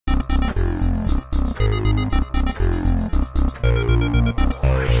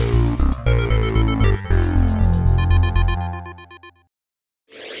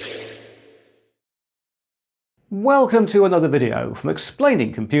Welcome to another video from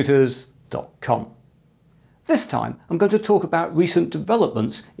ExplainingComputers.com. This time I'm going to talk about recent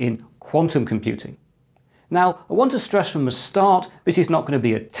developments in quantum computing. Now, I want to stress from the start, this is not going to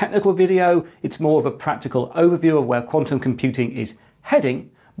be a technical video, it's more of a practical overview of where quantum computing is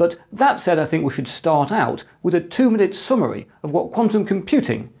heading, but that said, I think we should start out with a 2-minute summary of what quantum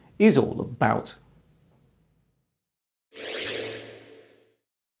computing is all about.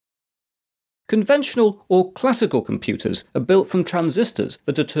 Conventional or classical computers are built from transistors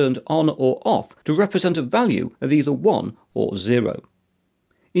that are turned on or off to represent a value of either 1 or 0.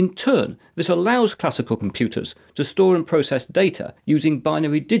 In turn, this allows classical computers to store and process data using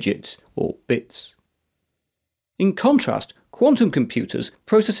binary digits or bits. In contrast, quantum computers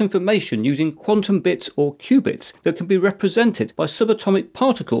process information using quantum bits or qubits that can be represented by subatomic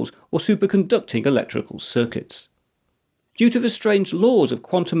particles or superconducting electrical circuits. Due to the strange laws of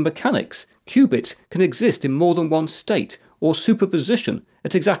quantum mechanics, qubits can exist in more than one state or superposition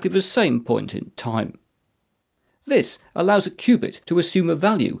at exactly the same point in time. This allows a qubit to assume a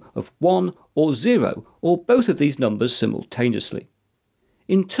value of 1 or 0 or both of these numbers simultaneously.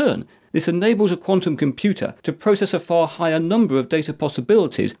 In turn, this enables a quantum computer to process a far higher number of data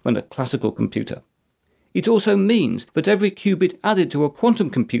possibilities than a classical computer. It also means that every qubit added to a quantum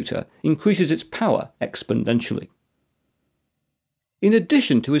computer increases its power exponentially. In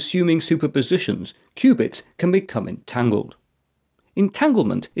addition to assuming superpositions, qubits can become entangled.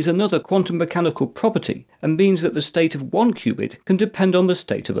 Entanglement is another quantum mechanical property and means that the state of one qubit can depend on the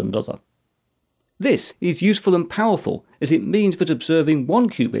state of another. This is useful and powerful as it means that observing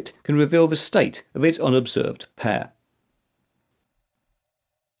one qubit can reveal the state of its unobserved pair.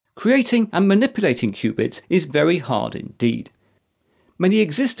 Creating and manipulating qubits is very hard indeed. Many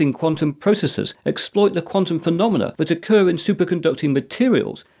existing quantum processors exploit the quantum phenomena that occur in superconducting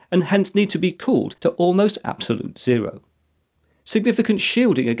materials and hence need to be cooled to almost absolute zero. Significant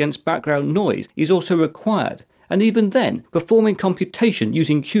shielding against background noise is also required, and even then, performing computation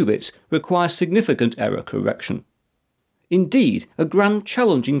using qubits requires significant error correction. Indeed, a grand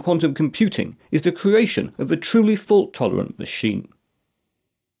challenge in quantum computing is the creation of a truly fault-tolerant machine.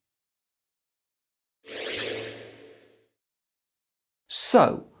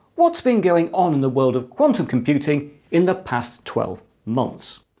 So, what's been going on in the world of quantum computing in the past 12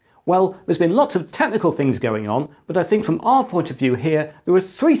 months? Well, there's been lots of technical things going on, but I think from our point of view here, there are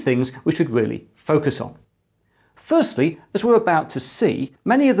 3 things we should really focus on. Firstly, as we're about to see,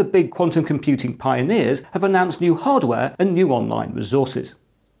 many of the big quantum computing pioneers have announced new hardware and new online resources.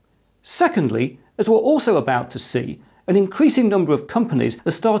 Secondly, as we're also about to see, an increasing number of companies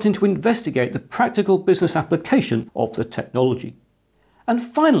are starting to investigate the practical business application of the technology. And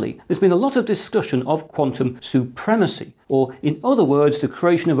finally, there's been a lot of discussion of quantum supremacy, or in other words, the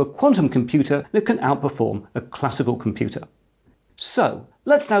creation of a quantum computer that can outperform a classical computer. So,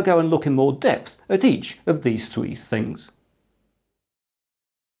 let's now go and look in more depth at each of these 3 things.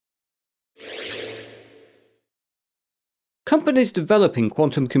 Companies developing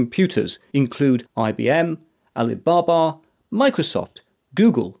quantum computers include IBM, Alibaba, Microsoft,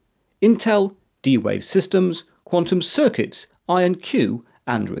 Google, Intel, D-Wave Systems, Quantum Circuits, ibm-q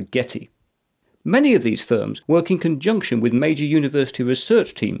and Rigetti. Many of these firms work in conjunction with major university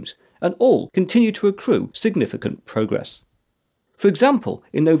research teams and all continue to accrue significant progress. For example,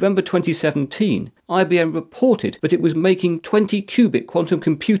 in November 2017, IBM reported that it was making 20-qubit quantum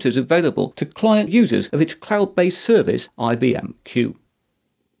computers available to client users of its cloud-based service ibm-q.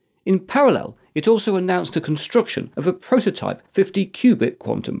 In parallel, it also announced the construction of a prototype 50-qubit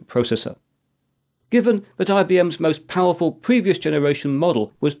quantum processor. Given that IBM's most powerful previous generation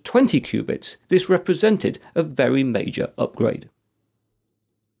model was 20 qubits, this represented a very major upgrade.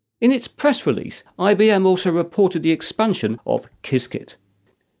 In its press release, IBM also reported the expansion of Qiskit.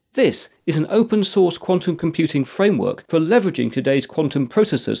 This is an open-source quantum computing framework for leveraging today's quantum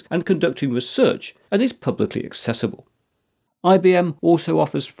processors and conducting research, and is publicly accessible. IBM also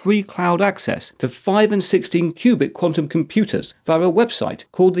offers free cloud access to 5 and 16 qubit quantum computers via a website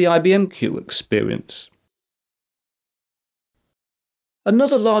called the ibm-q Experience.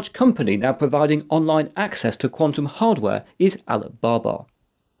 Another large company now providing online access to quantum hardware is Alibaba.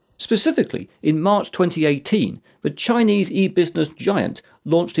 Specifically, in March 2018, the Chinese e-business giant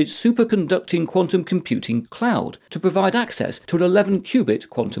launched its superconducting quantum computing cloud to provide access to an 11-qubit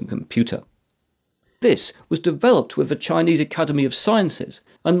quantum computer. This was developed with the Chinese Academy of Sciences,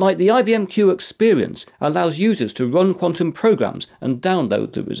 and like the ibm-q Experience, allows users to run quantum programs and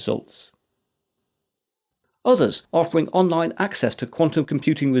download the results. Others offering online access to quantum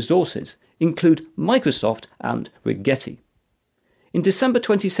computing resources include Microsoft and Rigetti. In December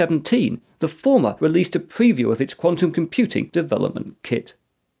 2017, the former released a preview of its quantum computing development kit.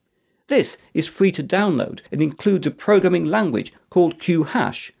 This is free to download and includes a programming language called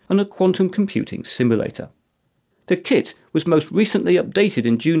Q-hash and a quantum computing simulator. The kit was most recently updated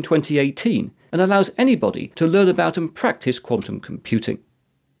in June 2018 and allows anybody to learn about and practice quantum computing.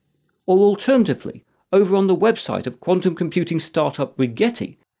 Or alternatively, over on the website of quantum computing startup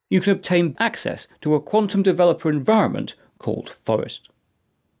Rigetti, you can obtain access to a quantum developer environment called Forest.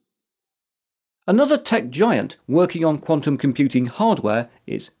 Another tech giant working on quantum computing hardware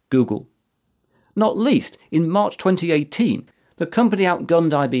is Google. Not least, in March 2018, the company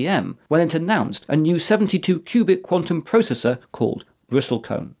outgunned IBM when it announced a new 72-qubit quantum processor called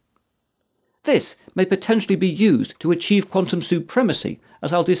Bristlecone. This may potentially be used to achieve quantum supremacy,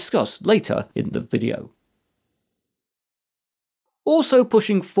 as I'll discuss later in the video. Also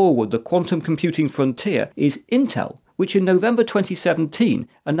pushing forward the quantum computing frontier is Intel, which in November 2017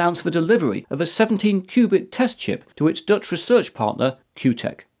 announced the delivery of a 17-qubit test chip to its Dutch research partner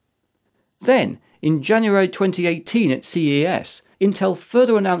QTech. Then, in January 2018 at CES, Intel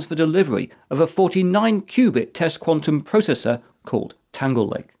further announced the delivery of a 49-qubit test quantum processor called Tangle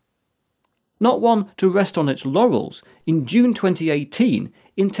Lake. Not one to rest on its laurels, in June 2018,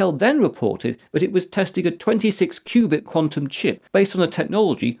 Intel then reported that it was testing a 26-qubit quantum chip based on a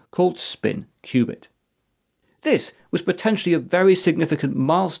technology called spin qubit. This was potentially a very significant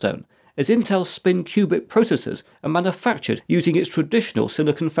milestone, as Intel's spin qubit processors are manufactured using its traditional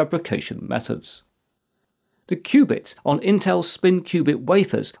silicon fabrication methods. The qubits on Intel's spin qubit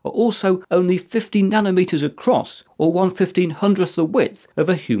wafers are also only 50 nanometers across, or 1/1500th the width of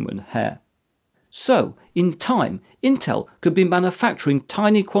a human hair. So, in time, Intel could be manufacturing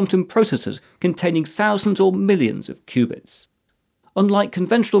tiny quantum processors containing thousands or millions of qubits. Unlike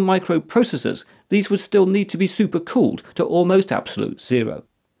conventional microprocessors, these would still need to be supercooled to almost absolute zero.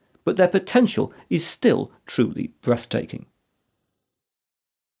 But their potential is still truly breathtaking.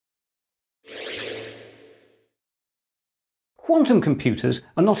 Quantum computers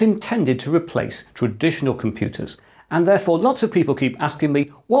are not intended to replace traditional computers, and therefore lots of people keep asking me,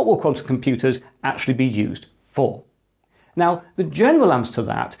 what will quantum computers actually be used for? Now, the general answer to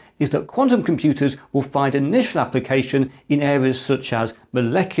that is that quantum computers will find initial application in areas such as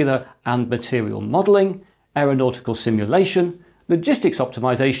molecular and material modelling, aeronautical simulation, logistics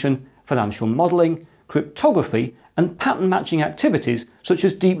optimization, financial modelling, cryptography, and pattern matching activities such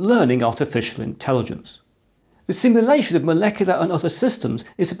as deep learning artificial intelligence. The simulation of molecular and other systems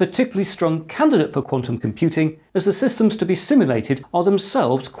is a particularly strong candidate for quantum computing, as the systems to be simulated are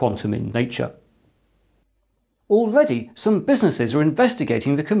themselves quantum in nature. Already, some businesses are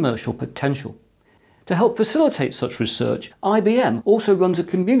investigating the commercial potential. To help facilitate such research, IBM also runs a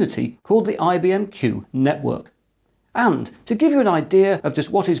community called the ibm-q network. And to give you an idea of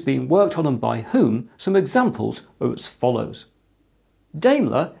just what is being worked on and by whom, some examples are as follows.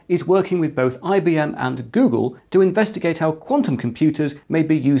 Daimler is working with both IBM and Google to investigate how quantum computers may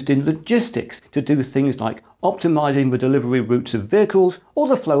be used in logistics to do things like optimizing the delivery routes of vehicles or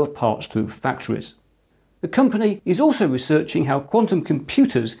the flow of parts through factories. The company is also researching how quantum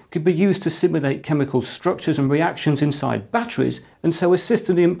computers could be used to simulate chemical structures and reactions inside batteries and so assist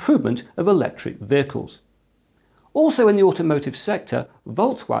in the improvement of electric vehicles. Also in the automotive sector,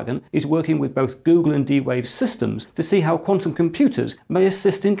 Volkswagen is working with both Google and D-Wave Systems to see how quantum computers may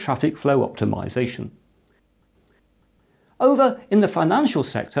assist in traffic flow optimization. Over in the financial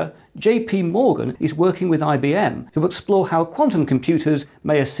sector, JP Morgan is working with IBM to explore how quantum computers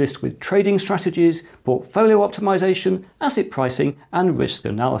may assist with trading strategies, portfolio optimization, asset pricing, and risk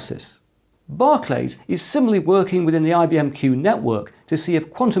analysis. Barclays is similarly working within the ibm-q network to see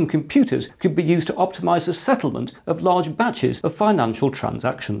if quantum computers could be used to optimize the settlement of large batches of financial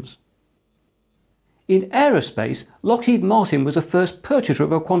transactions. In aerospace, Lockheed Martin was the first purchaser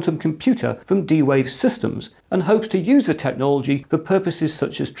of a quantum computer from D-Wave Systems and hopes to use the technology for purposes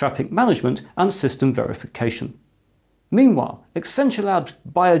such as traffic management and system verification. Meanwhile, Accenture Labs'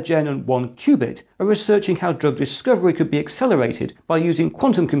 Biogen and QUBIT are researching how drug discovery could be accelerated by using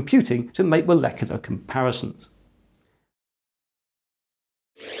quantum computing to make molecular comparisons.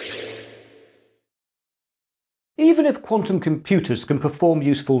 Even if quantum computers can perform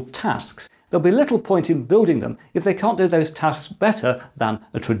useful tasks, there'll be little point in building them if they can't do those tasks better than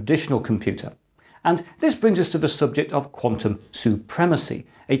a traditional computer. And this brings us to the subject of quantum supremacy,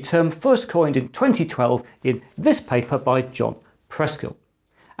 a term first coined in 2012 in this paper by John Preskill.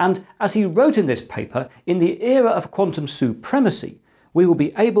 And as he wrote in this paper, in the era of quantum supremacy, we will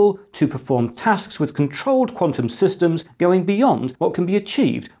be able to perform tasks with controlled quantum systems going beyond what can be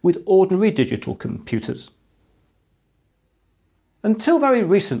achieved with ordinary digital computers. Until very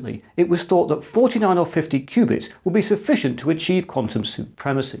recently, it was thought that 49 or 50 qubits would be sufficient to achieve quantum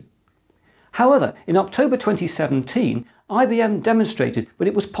supremacy. However, in October 2017, IBM demonstrated that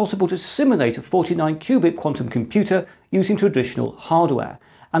it was possible to simulate a 49-qubit quantum computer using traditional hardware,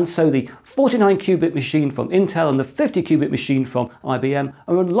 and so the 49-qubit machine from Intel and the 50-qubit machine from IBM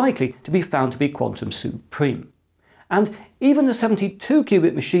are unlikely to be found to be quantum supreme. And even the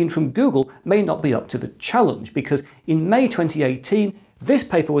 72-qubit machine from Google may not be up to the challenge, because in May 2018, this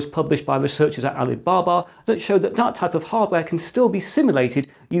paper was published by researchers at Alibaba that showed that that type of hardware can still be simulated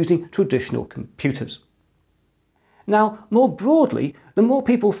using traditional computers. Now, more broadly, the more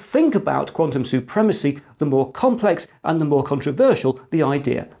people think about quantum supremacy, the more complex and the more controversial the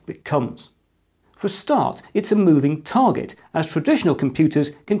idea becomes. For a start, it's a moving target, as traditional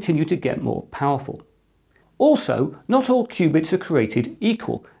computers continue to get more powerful. Also, not all qubits are created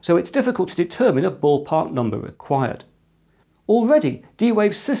equal, so it's difficult to determine a ballpark number required. Already,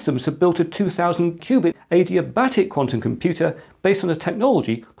 D-Wave Systems have built a 2000-qubit adiabatic quantum computer based on a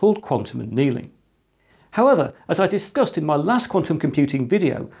technology called quantum annealing. However, as I discussed in my last quantum computing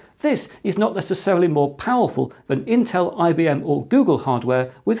video, this is not necessarily more powerful than Intel, IBM or Google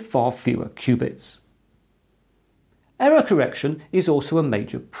hardware with far fewer qubits. Error correction is also a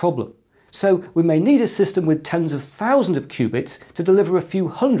major problem. So we may need a system with tens of thousands of qubits to deliver a few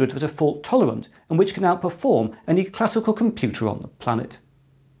hundred that are fault tolerant and which can outperform any classical computer on the planet.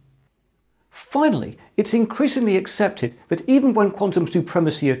 Finally, it's increasingly accepted that even when quantum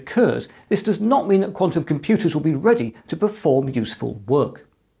supremacy occurs, this does not mean that quantum computers will be ready to perform useful work.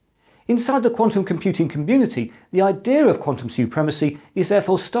 Inside the quantum computing community, the idea of quantum supremacy is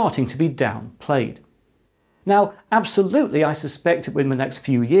therefore starting to be downplayed. Now, absolutely, I suspect that within the next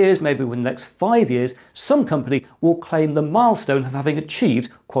few years, maybe within the next 5 years, some company will claim the milestone of having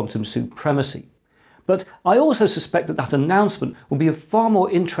achieved quantum supremacy. But I also suspect that that announcement will be of far more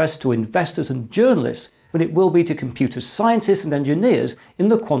interest to investors and journalists than it will be to computer scientists and engineers in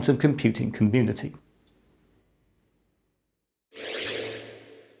the quantum computing community.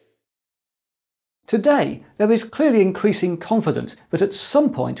 Today, there is clearly increasing confidence that at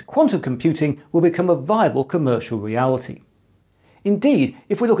some point quantum computing will become a viable commercial reality. Indeed,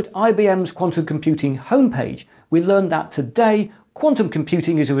 if we look at IBM's quantum computing homepage, we learn that today quantum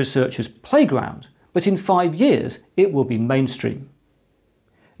computing is a researcher's playground, but in 5 years it will be mainstream.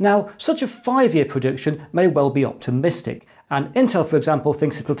 Now, such a 5-year prediction may well be optimistic, and Intel, for example,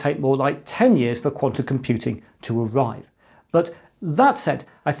 thinks it'll take more like 10 years for quantum computing to arrive. But that said,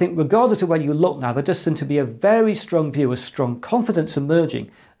 I think regardless of where you look now, there does seem to be a very strong view, a strong confidence emerging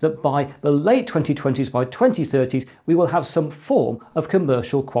that by the late 2020s, by 2030s, we will have some form of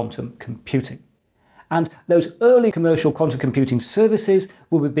commercial quantum computing. And those early commercial quantum computing services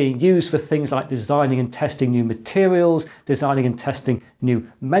will be being used for things like designing and testing new materials, designing and testing new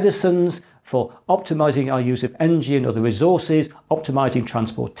medicines, for optimizing our use of energy and other resources, optimizing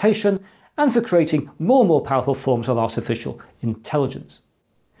transportation, and for creating more and more powerful forms of artificial intelligence.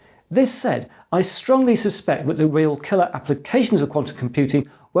 This said, I strongly suspect that the real killer applications of quantum computing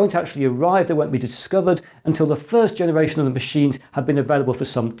won't actually arrive, they won't be discovered until the first generation of the machines have been available for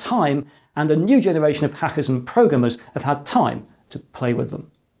some time and a new generation of hackers and programmers have had time to play with them.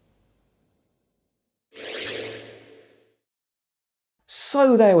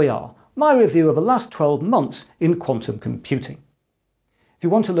 So there we are, my review of the last 12 months in quantum computing. If you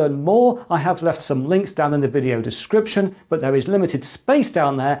want to learn more, I have left some links down in the video description, but there is limited space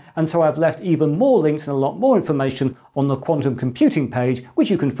down there, and so I've left even more links and a lot more information on the quantum computing page, which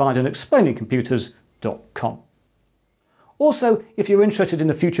you can find on ExplainingComputers.com. Also, if you're interested in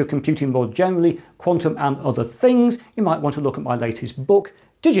the future of computing more generally, quantum and other things, you might want to look at my latest book,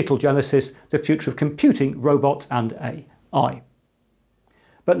 Digital Genesis: The Future of Computing, Robots and AI.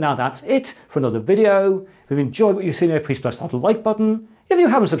 But now that's it for another video. If you've enjoyed what you've seen here, please press that like button. If you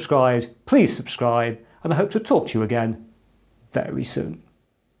haven't subscribed, please subscribe, and I hope to talk to you again very soon.